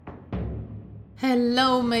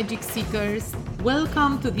Hello, Magic Seekers!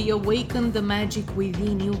 Welcome to the Awaken the Magic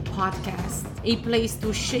Within You podcast, a place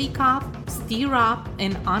to shake up, stir up,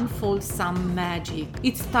 and unfold some magic.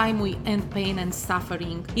 It's time we end pain and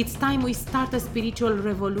suffering. It's time we start a spiritual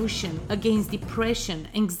revolution against depression,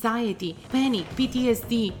 anxiety, panic,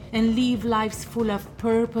 PTSD, and live lives full of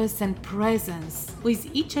purpose and presence. With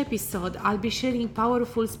each episode, I'll be sharing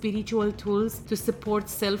powerful spiritual tools to support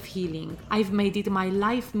self-healing. I've made it my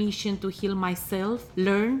life mission to heal myself,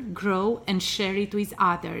 learn, grow, and share it with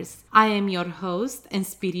others. I am your host and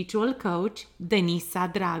spiritual coach,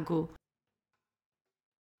 Denisa Dragu.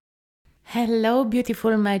 Hello,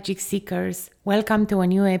 beautiful magic seekers. Welcome to a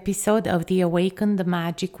new episode of the Awaken the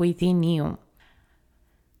Magic Within You.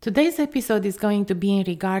 Today's episode is going to be in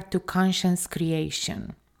regard to conscious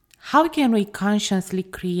creation. How can we consciously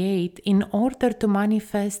create in order to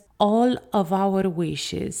manifest all of our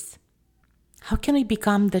wishes? How can we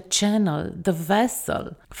become the channel, the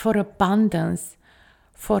vessel for abundance,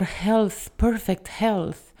 for health, perfect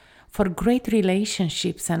health, for great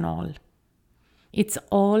relationships and all? It's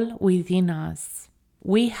all within us.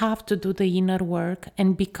 We have to do the inner work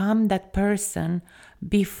and become that person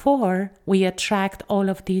before we attract all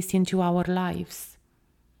of this into our lives.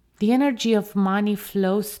 The energy of money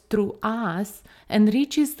flows through us and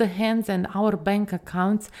reaches the hands and our bank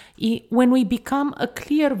accounts when we become a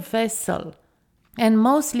clear vessel, and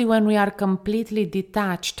mostly when we are completely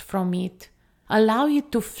detached from it. Allow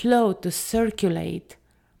it to flow, to circulate.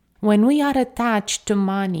 When we are attached to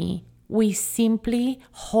money, we simply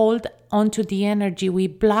hold onto the energy, we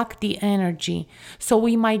block the energy. So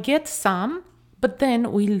we might get some, but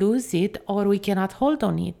then we lose it or we cannot hold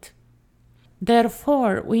on it.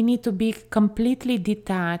 Therefore, we need to be completely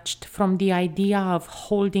detached from the idea of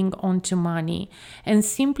holding on to money and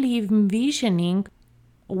simply envisioning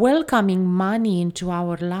welcoming money into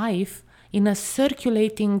our life in a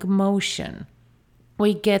circulating motion.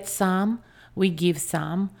 We get some, we give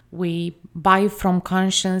some, we buy from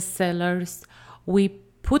conscious sellers, we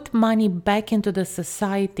put money back into the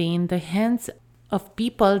society in the hands of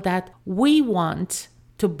people that we want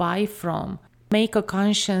to buy from. Make a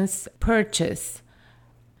conscious purchase.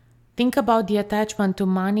 Think about the attachment to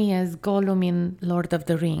money as Gollum in Lord of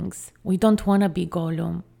the Rings. We don't want to be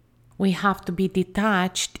Gollum. We have to be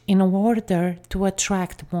detached in order to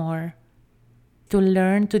attract more. To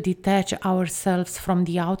learn to detach ourselves from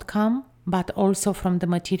the outcome, but also from the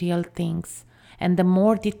material things. And the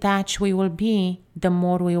more detached we will be, the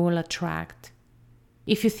more we will attract.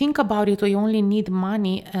 If you think about it, we only need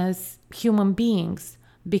money as human beings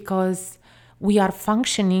because we are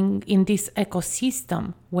functioning in this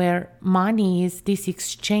ecosystem where money is this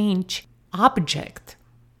exchange object.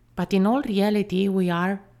 But in all reality, we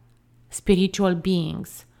are spiritual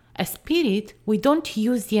beings. As spirit, we don't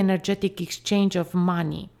use the energetic exchange of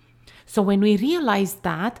money. So when we realize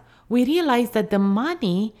that the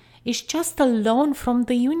money is just a loan from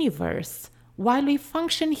the universe while we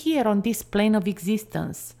function here on this plane of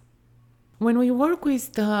existence. When we work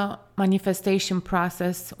with the manifestation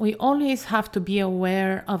process, we always have to be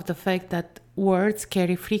aware of the fact that words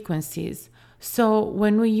carry frequencies. So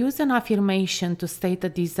when we use an affirmation to state a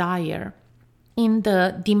desire, in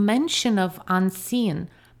the dimension of unseen,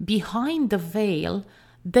 behind the veil,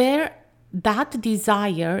 that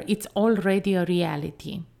desire, it's already a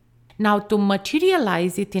reality. Now, to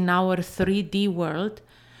materialize it in our 3D world,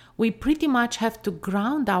 we pretty much have to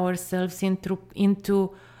ground ourselves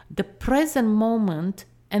into the present moment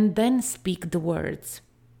and then speak the words.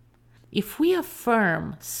 If we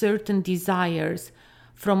affirm certain desires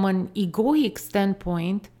from an egoic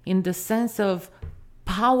standpoint, in the sense of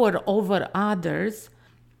power over others,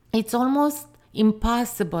 it's almost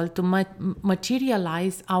impossible to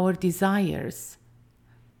materialize our desires.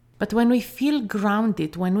 But when we feel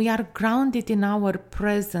grounded, when we are grounded in our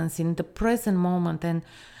presence, in the present moment, and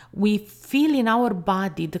we feel in our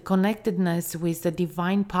body the connectedness with the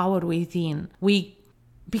divine power within, we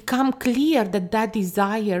become clear that that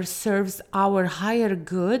desire serves our higher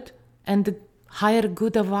good and the higher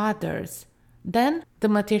good of others. Then the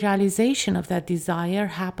materialization of that desire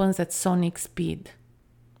happens at sonic speed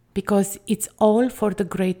because it's all for the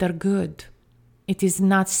greater good. It is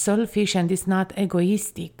not selfish and it's not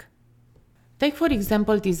egoistic. Take, for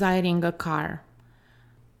example, desiring a car.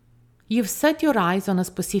 You've set your eyes on a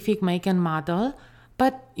specific make and model,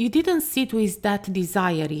 but you didn't sit with that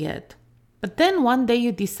desire yet. But then one day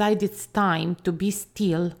you decide it's time to be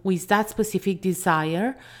still with that specific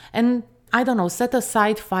desire and, set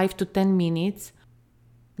aside 5 to 10 minutes,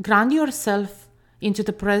 ground yourself into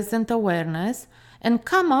the present awareness and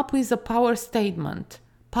come up with a power statement.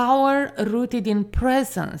 power rooted in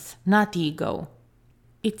presence, not ego.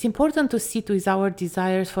 It's important to sit with our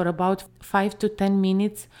desires for about 5 to 10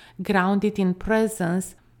 minutes, grounded in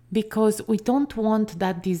presence, because we don't want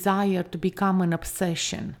that desire to become an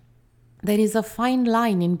obsession. There is a fine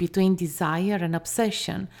line in between desire and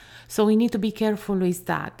obsession, so we need to be careful with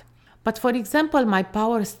that. But for example, my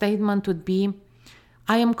power statement would be,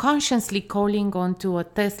 I am consciously calling onto a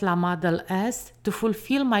Tesla Model S to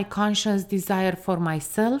fulfill my conscious desire for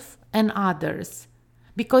myself and others.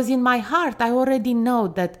 Because in my heart, I already know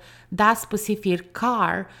that that specific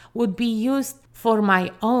car would be used for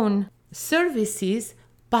my own services,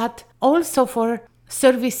 but also for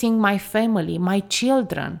servicing my family, my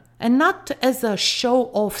children, and not as a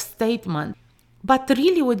show-off statement, but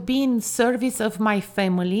really would be in service of my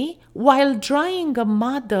family while driving a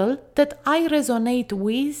model that I resonate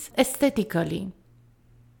with aesthetically.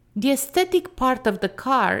 The aesthetic part of the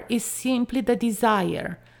car is simply the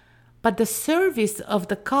desire, but the service of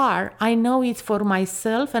the car, I know it's for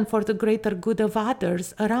myself and for the greater good of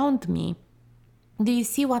others around me. Do you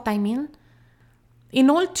see what I mean? In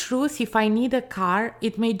all truth, if I need a car,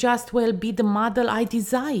 it may just well be the model I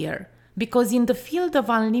desire, because in the field of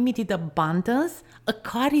unlimited abundance, a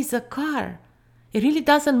car is a car. It really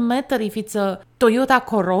doesn't matter if it's a Toyota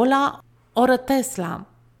Corolla or a Tesla,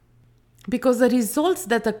 because the results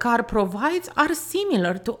that a car provides are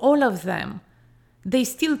similar to all of them. They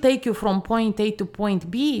still take you from point A to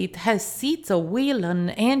point B. It has seats, a wheel,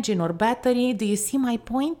 an engine or battery. Do you see my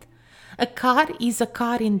point? A car is a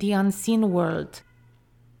car in the unseen world.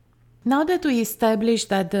 Now that we established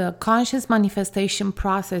that the conscious manifestation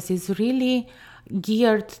process is really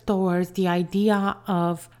geared towards the idea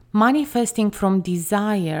of manifesting from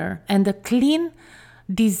desire, and a clean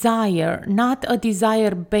desire, not a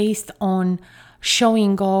desire based on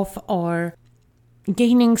showing off or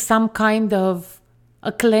gaining some kind of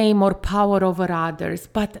acclaim or power over others,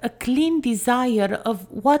 but a clean desire of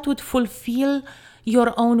what would fulfill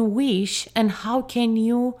your own wish and how can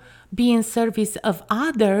you be in service of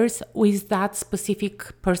others with that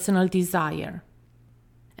specific personal desire.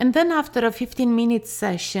 And then after a 15-minute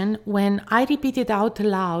session, when I repeated out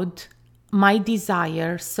loud my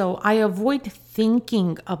desire, so I avoid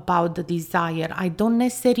thinking about the desire, I don't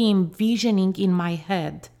necessarily envisioning in my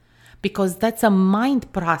head, because that's a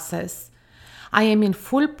mind process. I am in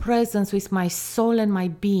full presence with my soul and my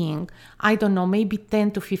being. I don't know, maybe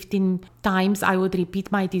 10 to 15 times I would repeat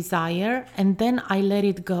my desire and then I let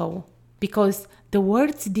it go. Because the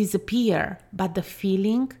words disappear, but the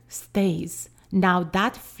feeling stays. Now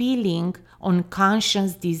that feeling on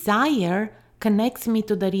conscious desire connects me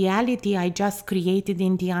to the reality I just created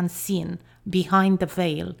in the unseen, behind the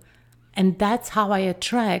veil. And that's how I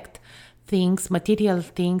attract things, material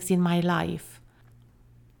things in my life.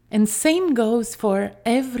 And same goes for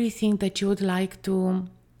everything that you would like to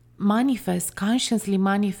manifest, consciously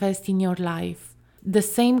manifest in your life. The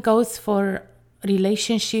same goes for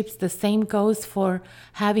relationships, the same goes for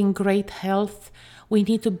having great health. We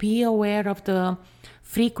need to be aware of the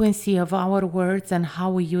frequency of our words and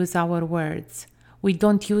how we use our words. We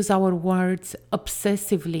don't use our words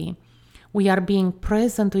obsessively. We are being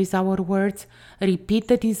present with our words, repeat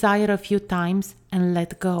the desire a few times and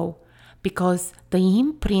let go. Because the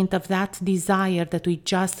imprint of that desire that we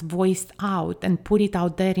just voiced out and put it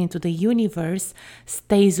out there into the universe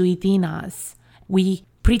stays within us. We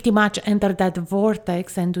pretty much enter that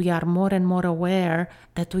vortex and we are more and more aware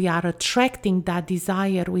that we are attracting that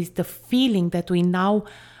desire with the feeling that we now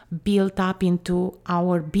built up into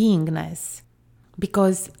our beingness.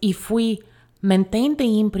 Because if we maintain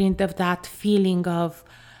the imprint of that feeling of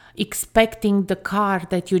expecting the car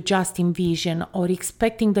that you just envision, or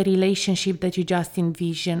expecting the relationship that you just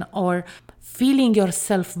envision, or feeling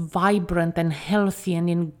yourself vibrant and healthy and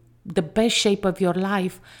in the best shape of your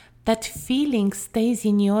life, that feeling stays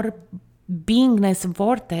in your beingness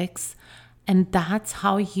vortex, and that's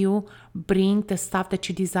how you bring the stuff that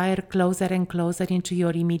you desire closer and closer into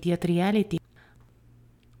your immediate reality.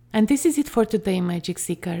 And this is it for today, Magic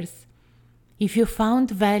Seekers. If you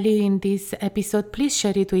found value in this episode, please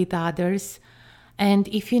share it with others. And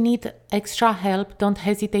if you need extra help, don't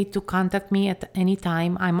hesitate to contact me at any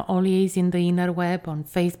time. I'm always in the inner web on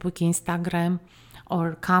Facebook, Instagram,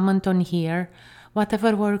 or comment on here,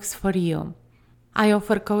 whatever works for you. I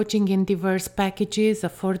offer coaching in diverse packages,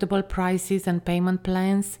 affordable prices, and payment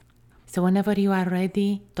plans. So whenever you are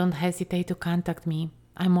ready, don't hesitate to contact me.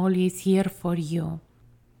 I'm always here for you.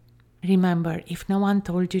 Remember, if no one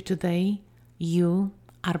told you today, you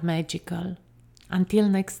are magical. Until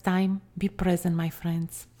next time, be present, my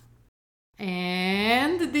friends.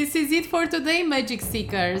 And this is it for today, Magic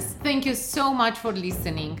Seekers. Thank you so much for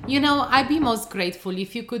listening. I'd be most grateful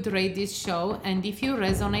if you could rate this show, and if you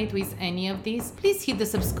resonate with any of these, please hit the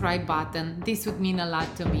subscribe button. This would mean a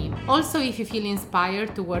lot to me. Also, if you feel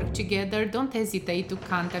inspired to work together, don't hesitate to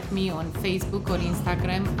contact me on Facebook or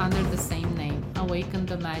Instagram under the same name, Awaken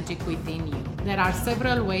the Magic Within You. There are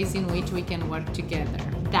several ways in which we can work together.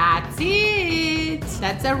 That's it!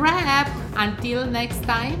 That's a wrap! Until next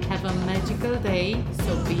time, have a magical day,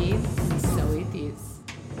 so be it, so